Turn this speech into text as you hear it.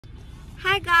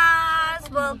Hi guys,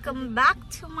 welcome back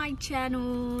to my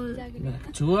channel.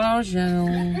 Back to our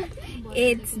channel.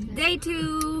 It's day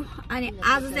 2 and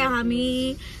आज चाहिँ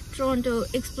हामी Toronto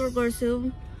explore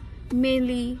गर्छौं.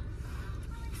 Mainly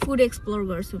food explore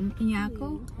गर्छौं.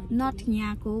 Not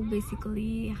यहाँको,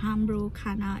 basically हाम्रो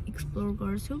खाना explore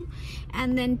गर्छौं.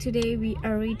 And then today we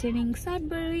are returning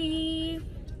Sudbury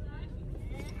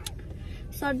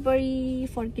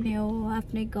फर्किने हो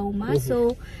आफ्नै गाउँमा. So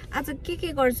आज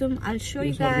के गर्छौं, I'll show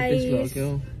you guys.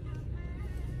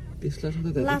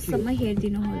 Last सम्म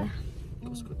हेर्दिनु होला.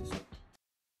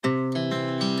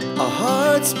 Our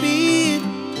hearts beat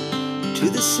to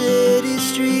the city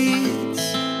streets.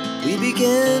 We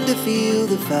began to feel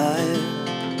the fire.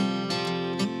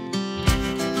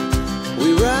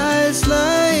 We rise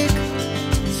like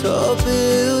tall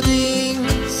buildings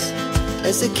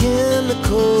as the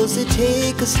chemicals they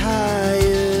take us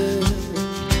higher.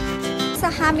 So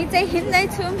हामी चाहिँ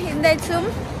हिँड्दैछौं.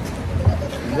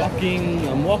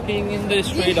 I'm walking in the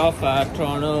street of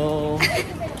Toronto.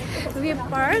 We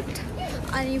parked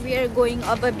and we are going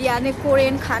up a biryani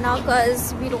Korean khana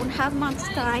because we don't have much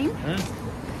time.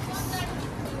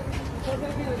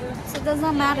 So it does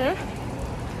not matter.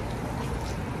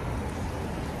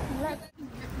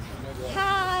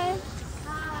 Hi.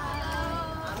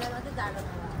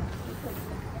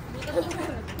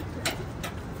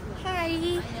 Hi.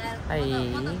 Hi.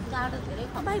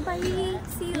 Bye bye.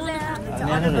 See you there.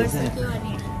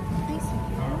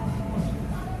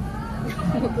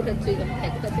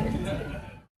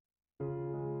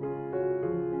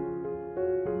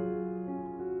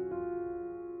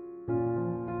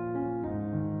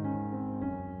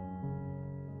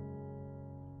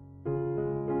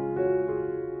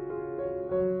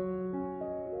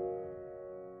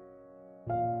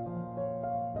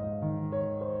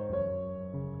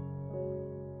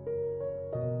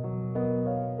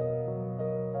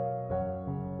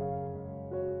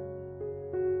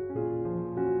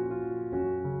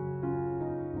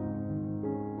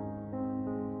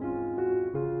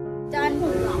 Done.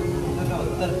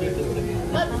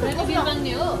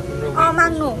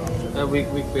 Mango. We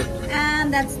quit.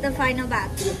 And that's the final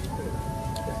batch.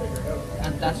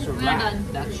 And that's a wrap.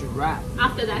 That's a wrap.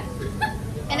 After that.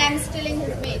 And I'm stealing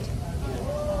his meat.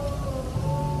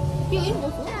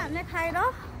 हामीले खाएर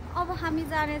अब हामी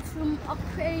जाने छौं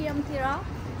aquarium तिर.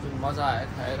 मजा आयो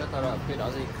खाएर तर फेरि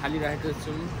अझै खाली राखेको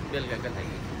छौं बेलुकाका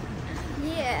लागि.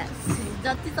 Yes.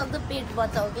 जति सक्दो पेट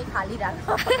बचाऊ के खाली राख.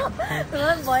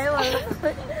 भयो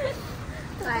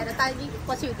खाएर ताकि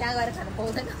पछि त्यहाँ गएर खान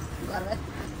पाउँदैन घरमा.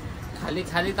 खाली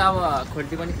त अब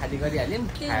खोल्टी पनि खाली गरिहाल्यौं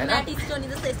खाएर. माटी स्टोनी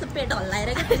जस्तो यस्तो पेट हल्लाएर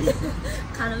के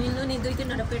खान मिल्नु नि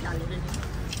 2-3 वटा पेट हालेर नि.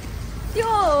 त्यो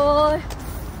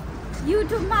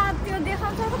YouTube मा त्यो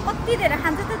देखाउँछ त कति धेरै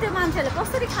खान्छ त त्यो मान्छेले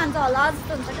कसरी खान्छ होला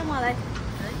जस्तो हुन्छ के मलाई.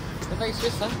 त्यता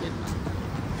स्पेस छ पेटमा.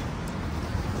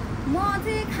 म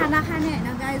चाहिँ खाना खाने हैन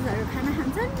गाइजहरु खाना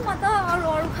खान्छन् म त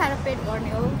अरु खाएर पेट भर्ने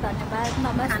हो. धन्यवाद.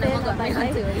 नमस्ते तपाईलाई.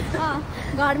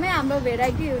 घरमै हाम्रो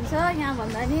भेराइटी हुन्छ यहाँ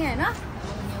भन्दा नि हैन.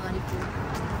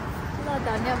 ल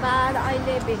धन्यवाद.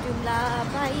 अहिले भेटौँला.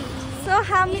 बाइ. सो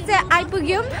हामी चाहिँ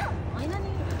आइपुग्यौं. हैन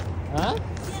नि.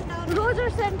 Roger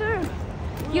centre.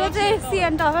 यो चाहिँ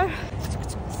सीएन टावर.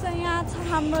 सो यहाँ छ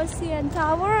हाम्रो सीएन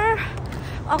टावर.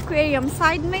 एक्वेरियम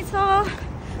साइडमै छ.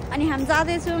 अनि हामी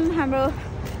जाँदै छौं. हाम्रो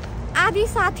आधी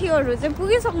साथीहरु चाहिँ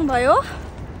पुगिसक्नु भयो.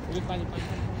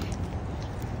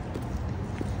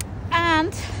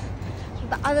 And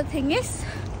the other thing is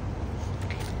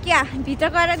भित्र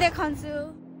गएर देखाउँछु.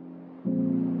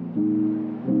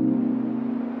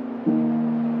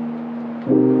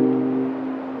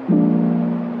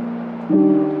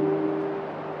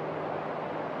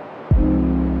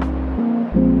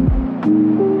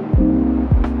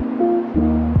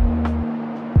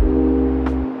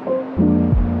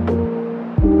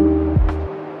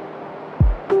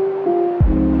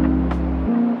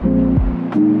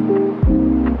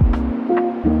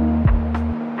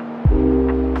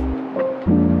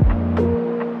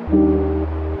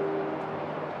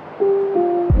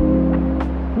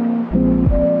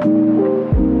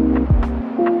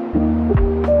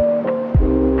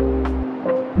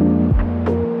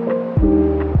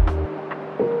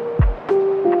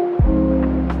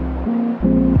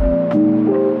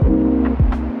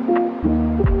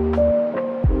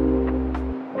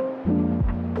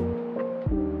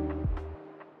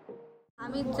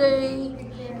 हामी चाहिँ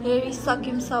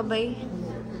हेरिसक्यौं सबै.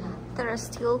 तर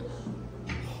स्टिल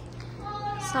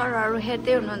सरहरु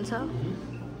हेर्दै हुनुहुन्छ.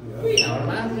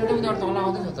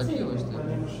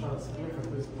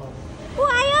 Who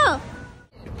are you?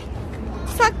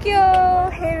 Sakyo,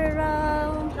 Hera.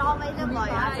 रमाइलो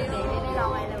भयो आज धेरै नै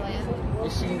रमाइलो भयो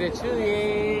सिङ्दैछु ए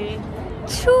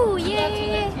छु ए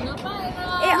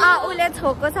उले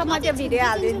छोको छ म त्यो भिडियो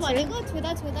हाल्दिन्छु भनेको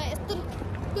छुदा छुदा यस्तो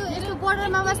त्यो यस्तो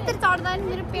बोर्डरमा बस्दै चढ्दा नि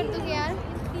मेरो पेट दुख्यो यार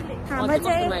हाम्रो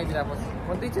चाहिँ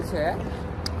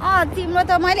तिम्रो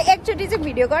त मैले एकचोटि चाहिँ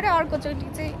भिडियो गरेँ अर्कोचोटि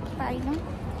चाहिँ पाइनँ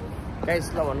गाइस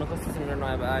ल भन्नु कस्तो छ मेरो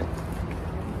नयाँ ब्याग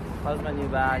फर्स्टमा new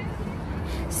bag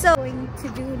So going to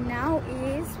do now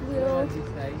is we'll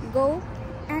go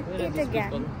and eat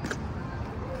again.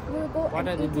 We'll go and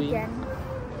eat again.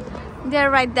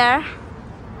 They're right there.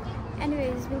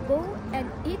 Anyways, we'll go and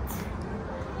eat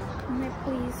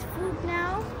Nepalese food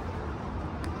now.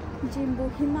 Jimbo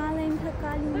Himalayan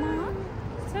Thakalima.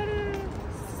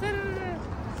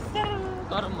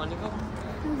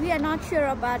 We are not sure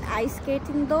about ice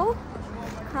skating though,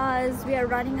 because we are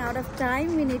running out of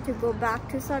time. We need to go back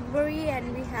to Sudbury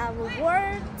and we have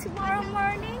work tomorrow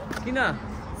morning.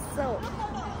 So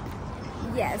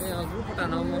yes,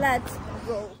 let's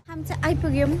go. I'm to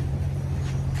Iceskating.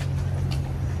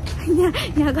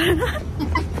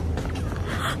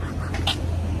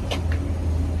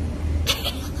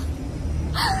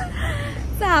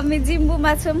 So हामी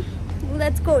जिम्बुमा छौं.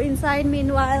 Let's go inside.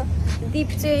 Meanwhile, Deep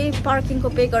चाहिँ parking को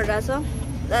pay गरिरहेछ.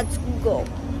 Let's go.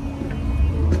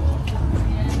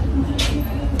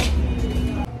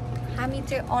 हामी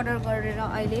चाहिँ order गरेर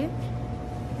अहिले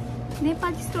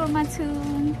नेपाली स्टोरमा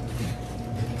छौं.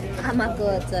 आमाको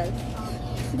अचार.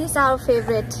 This our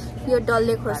favorite. यो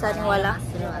डल्ले खोर्सानी वाला.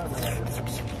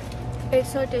 It's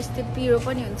so tasty. पिरो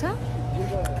पनि हुन्छ.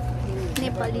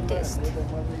 नेपाली टेस्ट.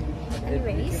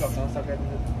 Anyways.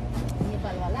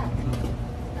 नेपाल वाला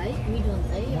है मिठो हुन्छ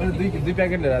है. मैले दुई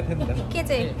प्याकेट लिएर आएको थिएँ नि त. के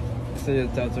चाहिँ? यो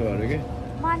चाउचाउहरु के?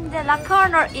 Mandela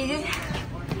corner is.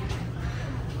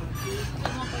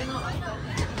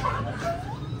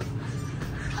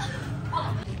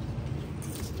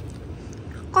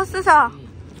 कस्तो छ?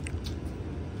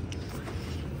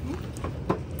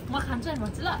 म खान्छु नि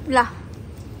भन्छ ल. ल.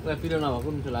 ल पिरो नभएको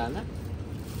मिठो लाग्यो हैन?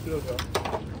 पिरो छ.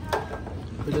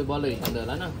 पिरो बलै खाँदै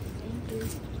होला न?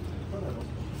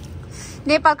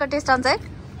 नेपालको टेस्ट आउँछ है?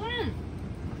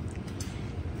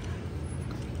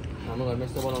 हाम्रो घरमा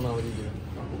यस्तो बनाउन आउँदैन.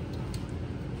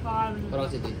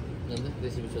 प्रसिद्धि जान्छ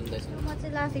रेसिपी सोध्दैछ. म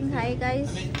चाहिँ लाफिङ खाएँ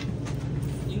गाइस.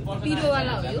 पिरो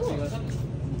वाला हो यो.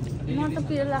 म त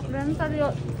पिरो लाग्दैन तर यो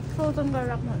फ्रोजन गरेर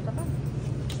राख्नुहुन्छ त.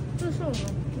 चुसो हो.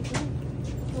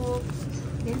 So,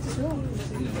 let's go.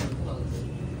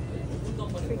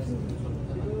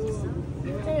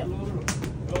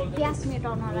 ग्यास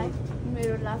मेटाउनलाई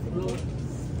मेरो लाफिङ.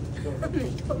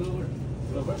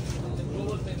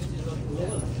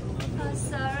 Oh,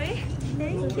 sorry.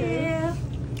 Thank you.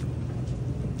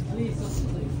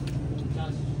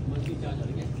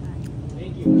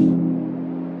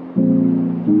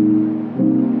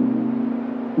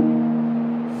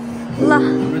 ल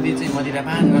हाम्रो दिन चाहिँ मदिरा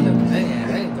पान गर्दै हुन्छ है यहाँ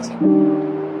है.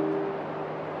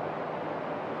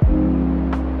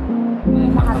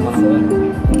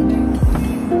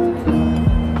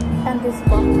 And this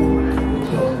box.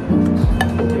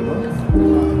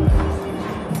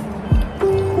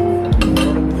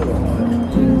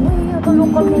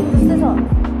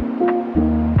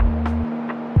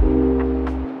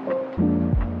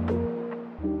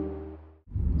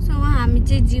 So हामी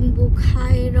चाहिँ जिम्बु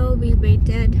खाएर we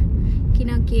waited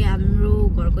किनकि हाम्रो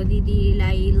घरको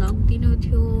दिदीलाई लगिदिनु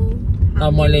थियो.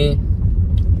 मैले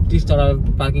 30 डलर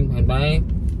पार्किङ फाइन पाएँ.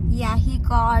 Yeah, he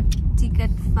got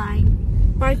ticket fine,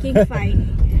 parking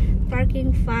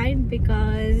fine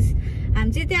because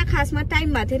हामी चाहिँ त्यहाँ खासमा टाइम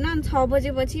भएको थिएन. 6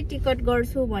 बजेपछि टिकट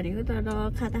गर्छु भनेको तर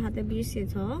खाता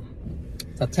बिर्सेछ.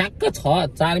 ठ्याक्क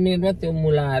 4 मिनेटमा त्यो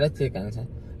मुला आएर चेक हान्छ.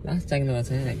 लास्ट चाहिँदैन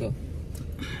छैन यहाँको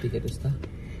टिकट उस्ता.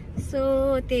 So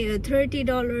त्यो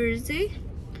 $30 चाहिँ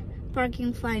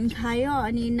parking fine खायो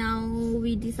अनि now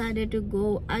we decided to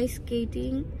go ice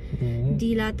skating.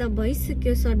 ढिला त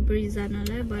भइसक्यो सडबरी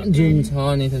जानलाई. जुन छ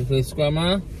नेथन फ्री स्क्वायरमा.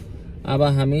 अब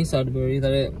हामी सडबरी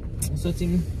तर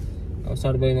सोच्यौँ अब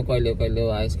सडबरीमा कहिले हो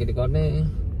आइस स्केटिङ गर्ने.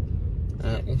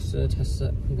 यसो छस्स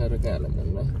गरेको होला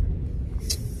मन.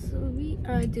 So we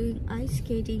are doing ice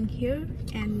skating here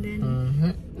and then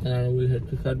we'll head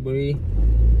to Sudbury.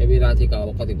 Maybe रातिको अब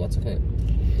कति बज्छ खै.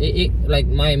 Like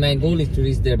my goal is to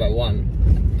reach there by 1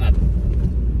 at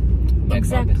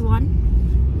exact 1.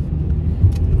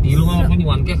 ढिलोमा पनि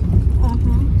 1 के.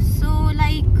 So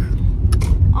like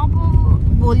अब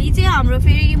भोलि चाहिँ हाम्रो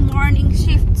फेरि मर्निङ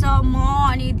शिफ्ट छ म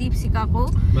अनि दीपसिकाको.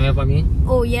 मेरो पनि.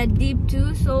 Oh yeah, Deep too.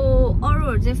 So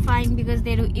अरूहरु चाहिँ fine because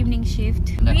they do evening shift.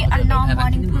 We are not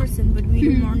morning person but we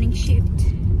do morning shift.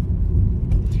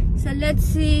 So let's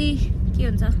see के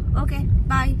हुन्छ. Okay,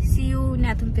 bye. See you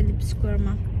Nathan Phillips Square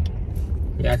मा.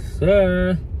 Yes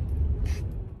sir.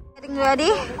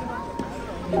 Ready? So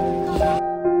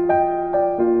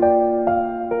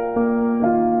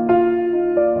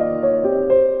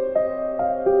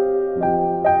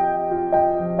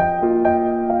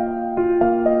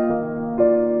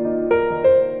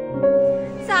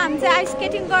I'm ice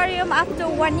skating Aquarium after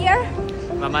 1 year.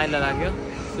 रमाइलो लाग्यो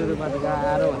सुरुमा त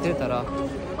गाह्रो हुन्थ्यो तर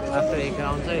आफ्टर एक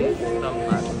राउन्ड चाहिँ एकदम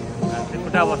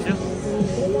खुट्टा बस्यो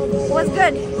Was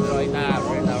good.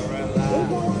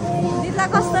 दिदीलाई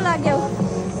कस्तो लाग्यो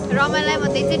रमाइलोलाई म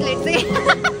त्यसै लेट्छ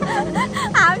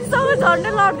हामीसँग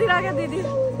झन्डै लड्दिरहेको दिदी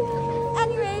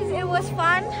Anyways, it was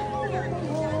fun.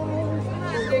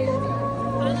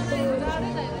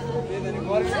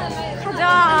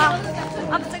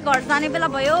 अब चाहिँ घर जाने बेला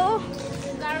भयो.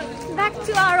 Back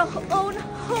to our own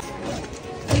home.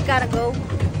 We gotta go.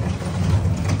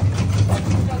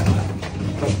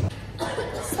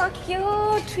 सक्यो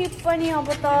ट्रिप पनि अब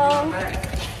त.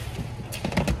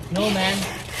 No man.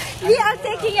 We are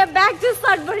taking a bag to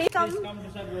Sudbury. Come to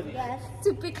Sudbury. Yes. To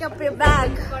pick up your bag.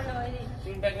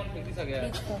 Your bag one pick सक्यो.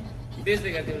 देश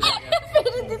देखा तिम्रो bag.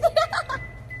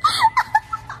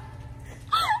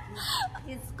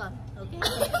 It's gone. Okay.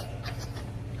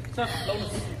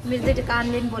 मिर्दै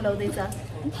कानले नि बोलाउँदैछ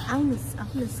आउनुस्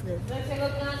आउनुस् ल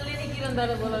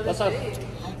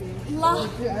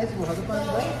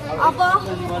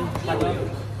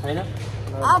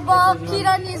अब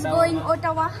किरण इज गोइङ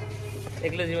ओटावा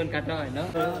एक्लो जीवन काट्न हैन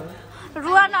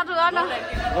रुवा न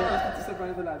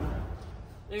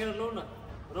एकरो लो न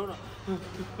रो न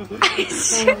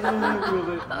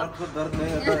आपको दर्द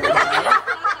नहीं होता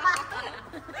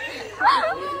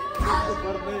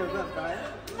दर्द नहीं होता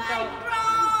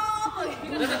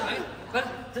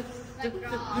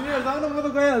तिमीहरु जाऊ न म त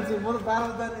गइहाल्छु म त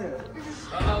 12 जाने हो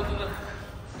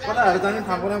कताहरु जाने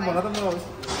थाहा पनि भन त म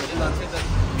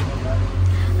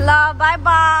ल बाइ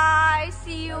बाइ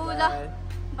सी यू ल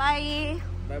bye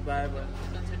bye bye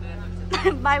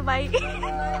bye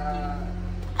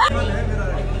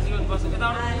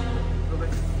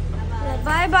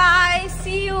bye bye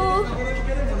C you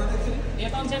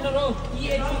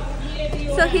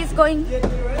So he's going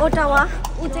Ottawa.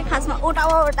 उ चाहिँ खासमा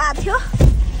ओटावाबाट आएको थियो.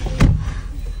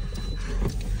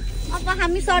 अब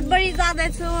हामी सडबरी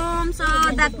जाँदैछौँ. So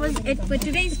that was it for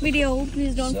today's video.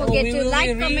 Please don't forget to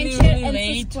like, comment, share and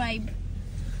subscribe.